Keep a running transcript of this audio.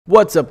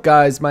What's up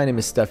guys, my name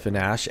is Stefan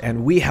Ash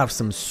and we have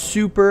some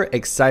super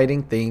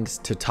exciting things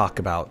to talk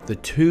about. The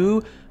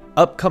two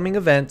upcoming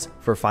events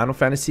for Final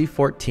Fantasy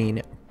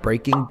XIV,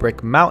 Breaking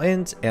Brick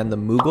Mountains and the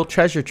Moogle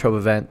Treasure Trove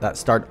event that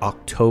start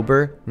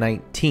October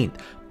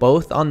 19th,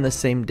 both on the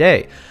same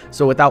day.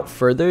 So without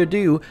further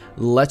ado,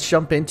 let's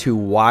jump into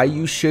why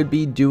you should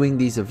be doing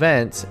these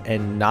events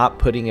and not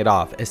putting it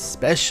off,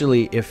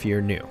 especially if you're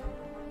new.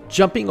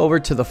 Jumping over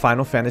to the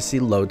Final Fantasy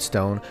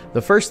Lodestone,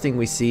 the first thing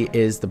we see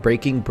is the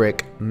Breaking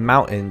Brick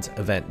Mountains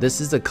event. This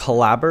is a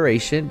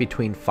collaboration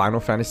between Final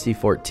Fantasy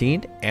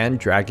XIV and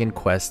Dragon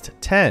Quest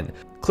X.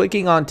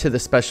 Clicking onto the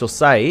special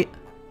site,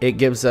 it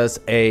gives us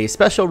a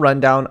special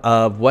rundown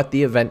of what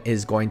the event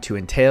is going to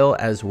entail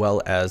as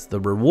well as the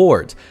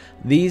rewards.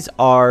 These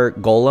are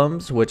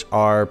golems, which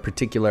are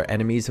particular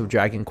enemies of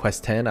Dragon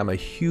Quest X. I'm a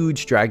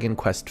huge Dragon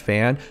Quest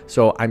fan,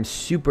 so I'm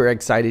super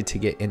excited to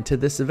get into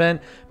this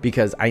event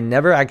because I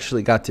never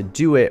actually got to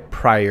do it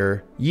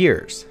prior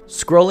years.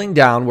 Scrolling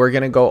down, we're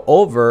going to go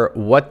over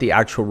what the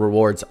actual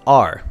rewards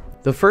are.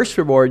 The first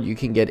reward you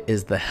can get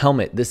is the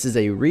helmet. This is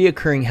a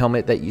reoccurring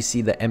helmet that you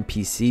see the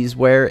NPCs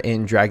wear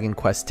in Dragon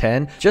Quest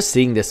X. Just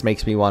seeing this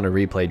makes me want to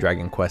replay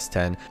Dragon Quest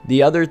X.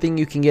 The other thing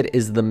you can get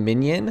is the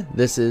minion.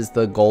 This is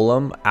the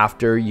golem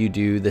after you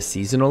do the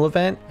seasonal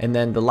event. And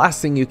then the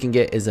last thing you can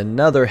get is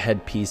another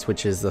headpiece,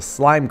 which is the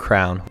slime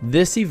crown.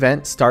 This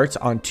event starts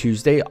on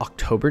Tuesday,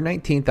 October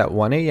 19th at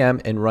 1 a.m.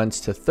 and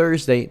runs to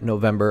Thursday,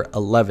 November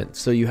 11th.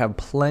 So you have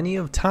plenty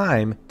of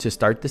time to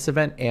start this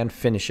event and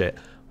finish it.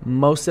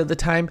 Most of the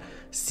time,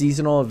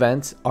 seasonal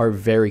events are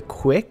very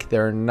quick.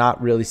 They're not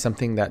really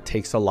something that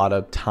takes a lot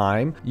of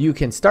time. You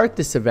can start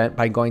this event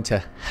by going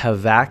to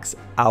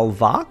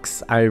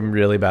FFXIV. I'm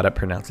really bad at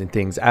pronouncing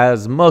things,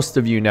 as most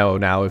of you know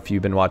now if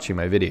you've been watching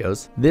my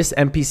videos. This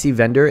NPC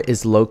vendor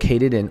is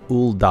located in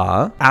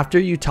Ul'dah. After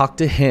you talk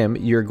to him,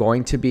 you're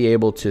going to be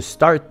able to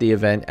start the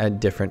event at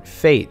different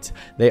fates.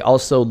 They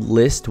also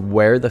list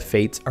where the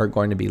fates are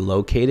going to be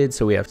located.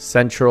 So we have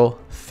Central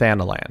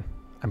Thanalan.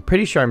 I'm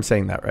pretty sure I'm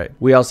saying that right.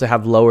 We also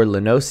have Lower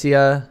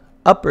Lenosea,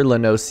 Upper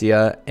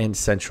Lenosea, and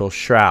Central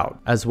Shroud,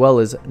 as well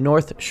as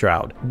North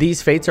Shroud.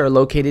 These fates are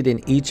located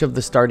in each of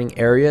the starting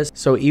areas,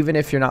 so even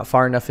if you're not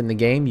far enough in the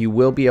game, you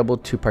will be able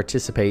to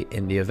participate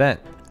in the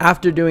event.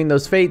 After doing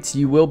those fates,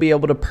 you will be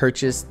able to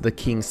purchase the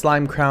King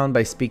Slime Crown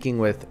by speaking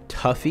with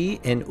Tuffy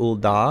in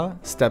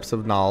Ul'dah, Steps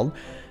of Nald.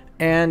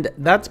 And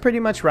that's pretty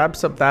much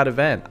wraps up that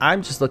event.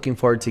 I'm just looking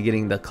forward to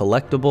getting the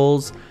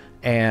collectibles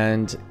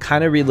and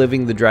kind of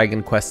reliving the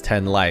Dragon Quest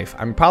X life.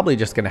 I'm probably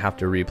just going to have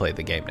to replay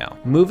the game now.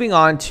 Moving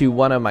on to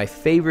one of my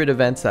favorite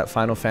events that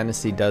Final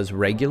Fantasy does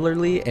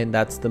regularly, and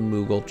that's the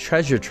Moogle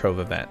Treasure Trove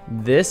event.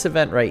 This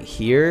event right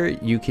here,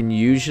 you can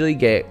usually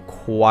get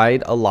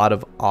quite a lot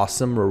of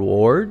awesome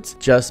rewards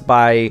just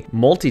by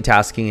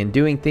multitasking and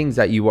doing things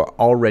that you are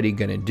already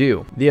going to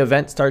do. The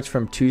event starts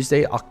from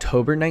Tuesday,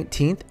 October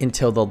 19th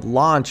until the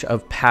launch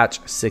of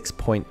patch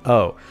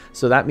 6.0.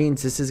 So that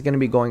means this is going to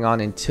be going on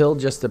until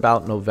just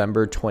about November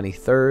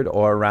 23rd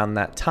or around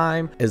that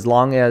time, as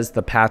long as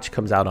the patch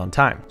comes out on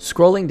time.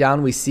 Scrolling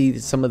down, we see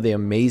some of the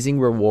amazing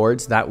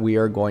rewards that we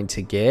are going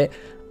to get.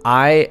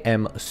 I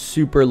am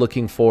super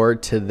looking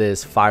forward to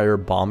this fire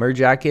bomber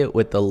jacket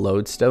with the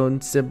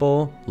lodestone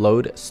symbol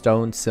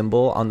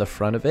on the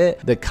front of it.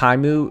 The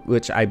Kaimu,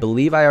 which I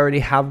believe I already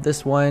have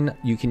this one.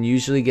 You can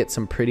usually get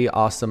some pretty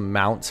awesome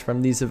mounts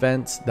from these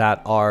events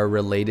that are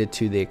related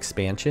to the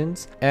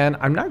expansions. And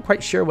I'm not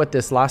quite sure what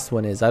this last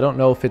one is. I don't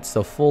know if it's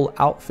the full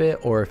outfit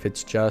or if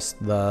it's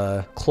just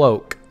the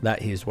cloak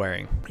that he's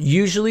wearing.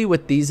 Usually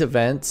with these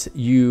events,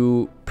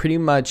 you pretty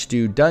much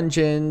do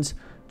dungeons,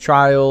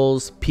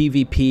 trials,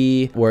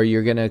 PvP, where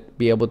you're gonna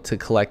be able to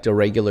collect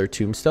irregular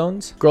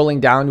tombstones.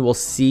 Scrolling down, we'll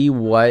see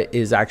what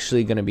is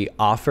actually gonna be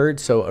offered.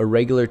 So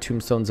irregular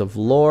tombstones of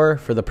lore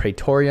for the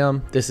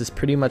Praetorium. This is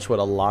pretty much what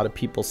a lot of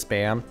people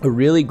spam. A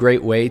really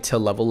great way to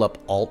level up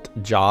alt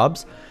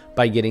jobs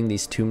by getting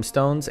these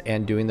tombstones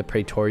and doing the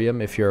Praetorium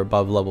if you're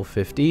above level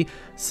 50,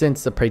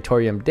 since the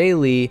Praetorium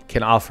daily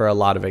can offer a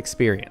lot of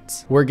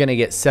experience. We're going to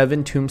get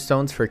 7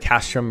 tombstones for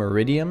Castrum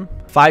Meridium,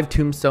 5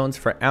 tombstones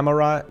for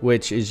Amarat,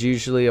 which is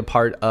usually a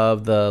part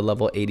of the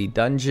level 80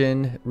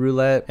 dungeon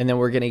roulette, and then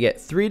we're going to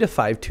get 3 to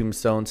 5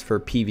 tombstones for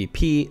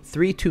PvP,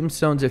 3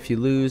 tombstones if you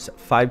lose,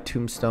 5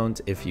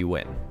 tombstones if you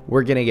win.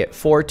 We're going to get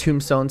 4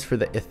 tombstones for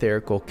the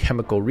Etherical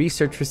Chemical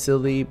Research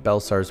Facility,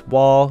 Belsar's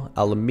Wall,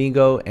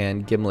 Alamigo,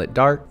 and Gimlet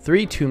Dark,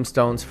 3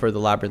 tombstones for the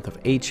Labyrinth of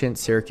Ancient,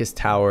 Syracuse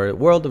Tower,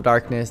 World of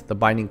Darkness, the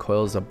Binding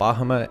Coils of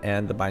Bahamut,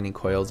 and the Binding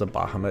Coils of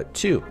Bahamut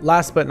 2.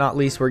 Last but not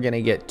least, we're going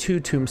to get 2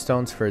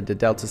 tombstones for the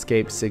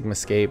Deltascape,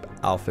 Sigmascape,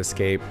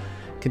 Alphascape,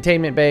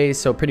 Containment Bay,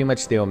 so pretty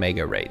much the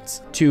Omega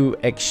raids. To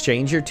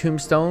exchange your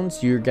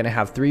tombstones, you're going to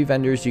have 3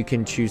 vendors you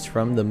can choose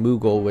from. The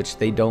Moogle, which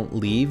they don't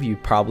leave.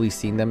 You've probably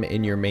seen them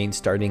in your main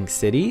starting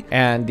city.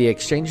 And the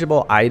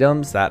exchangeable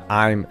items that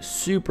I'm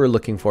super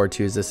looking forward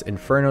to is this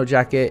Inferno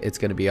jacket. It's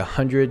going to be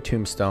 100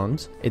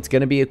 tombstones. It's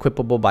going to be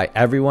equipable by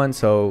everyone.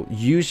 So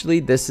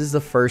usually this is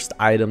the first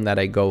item that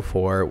I go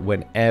for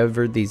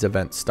whenever these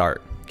events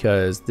start.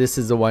 because this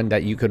is the one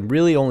that you could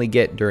really only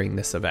get during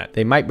this event.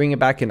 They might bring it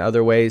back in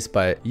other ways,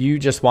 but you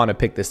just want to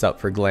pick this up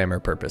for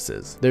glamour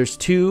purposes. There's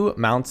 2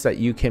 mounts that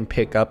you can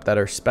pick up that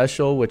are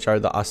special, which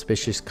are the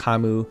Auspicious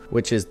Camu,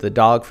 which is the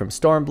dog from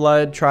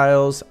Stormblood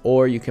Trials,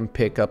 or you can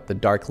pick up the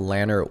Dark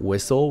Lantern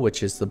Whistle,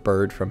 which is the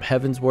bird from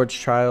Heavensward's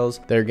Trials.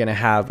 They're going to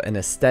have an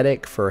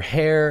aesthetic for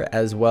hair,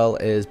 as well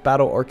as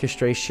battle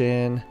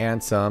orchestration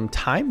and some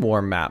time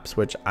war maps,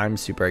 which I'm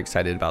super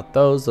excited about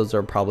those. Those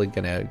are probably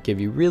going to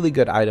give you really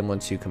good item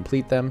once you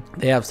complete them.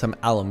 They have some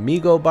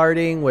Alamigo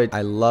barding, which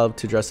I love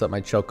to dress up my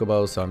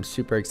chocobo, so I'm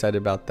super excited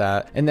about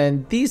that. And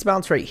then these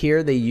mounts right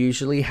here, they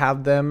usually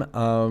have them.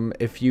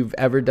 If you've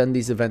ever done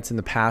these events in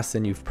the past,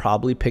 then you've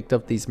probably picked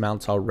up these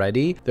mounts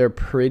already. They're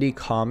pretty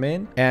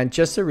common and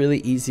just a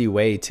really easy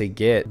way to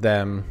get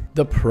them.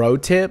 The pro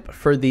tip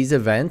for these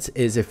events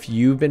is if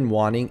you've been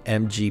wanting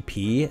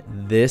MGP,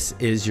 this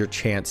is your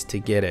chance to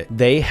get it.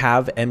 They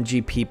have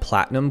MGP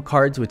Platinum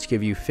cards, which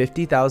give you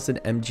 50,000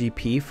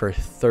 MGP for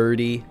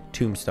 30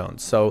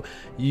 tombstones. So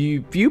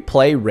if you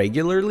play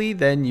regularly,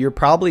 then you're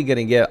probably going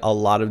to get a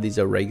lot of these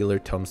irregular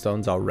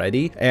tombstones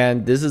already.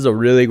 And this is a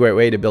really great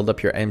way to build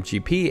up your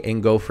MGP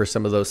and go for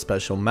some of those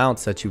special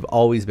mounts that you've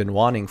always been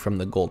wanting from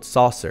the Gold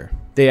Saucer.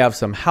 They have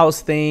some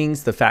house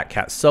things, the Fat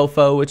Cat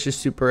Sofa, which is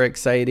super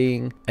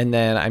exciting. And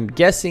then I'm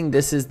guessing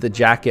this is the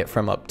jacket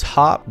from up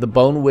top, the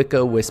Bone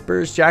Wicca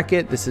Whispers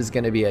jacket. This is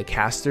going to be a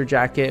caster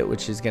jacket,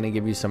 which is going to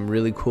give you some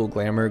really cool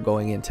glamour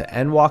going into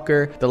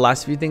Endwalker. The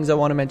last few things I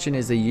want to mention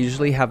is they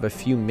usually have a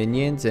few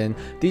minions, and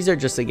these are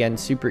just, again,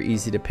 super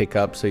easy to pick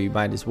up, so you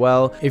might as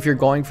well. If you're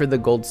going for the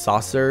Gold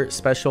Saucer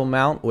special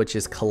mount, which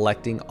is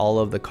collecting all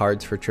of the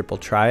cards for Triple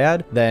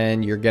Triad,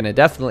 then you're going to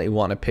definitely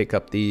want to pick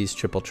up these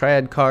Triple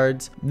Triad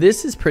cards.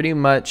 This is pretty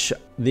much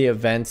the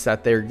events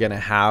that they're gonna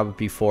have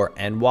before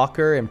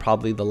Endwalker, and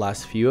probably the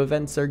last few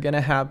events they're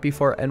gonna have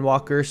before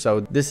Endwalker.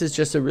 So this is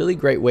just a really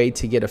great way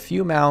to get a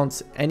few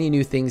mounts, any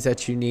new things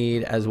that you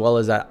need, as well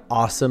as that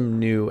awesome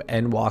new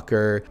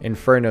Endwalker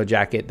Inferno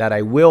jacket that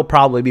I will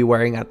probably be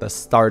wearing at the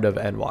start of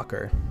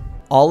Endwalker.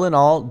 All in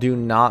all, do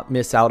not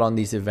miss out on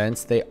these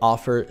events. They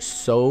offer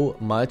so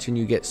much and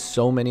you get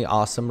so many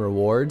awesome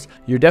rewards.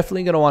 You're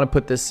definitely going to want to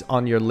put this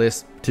on your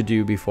list to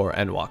do before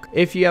Endwalker.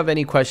 If you have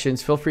any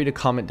questions, feel free to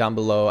comment down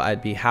below.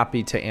 I'd be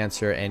happy to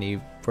answer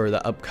any for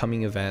the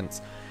upcoming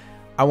events.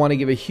 I want to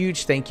give a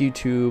huge thank you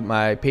to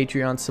my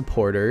Patreon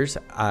supporters.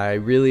 I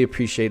really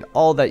appreciate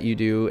all that you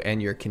do and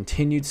your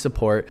continued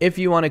support. If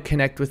you want to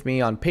connect with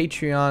me on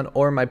Patreon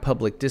or my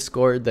public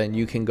Discord, then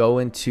you can go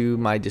into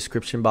my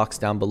description box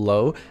down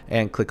below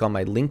and click on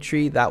my link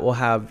tree. That will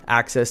have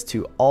access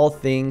to all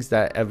things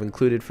that I've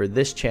included for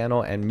this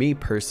channel and me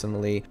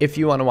personally. If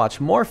you want to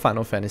watch more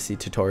Final Fantasy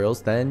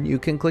tutorials, then you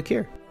can click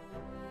here.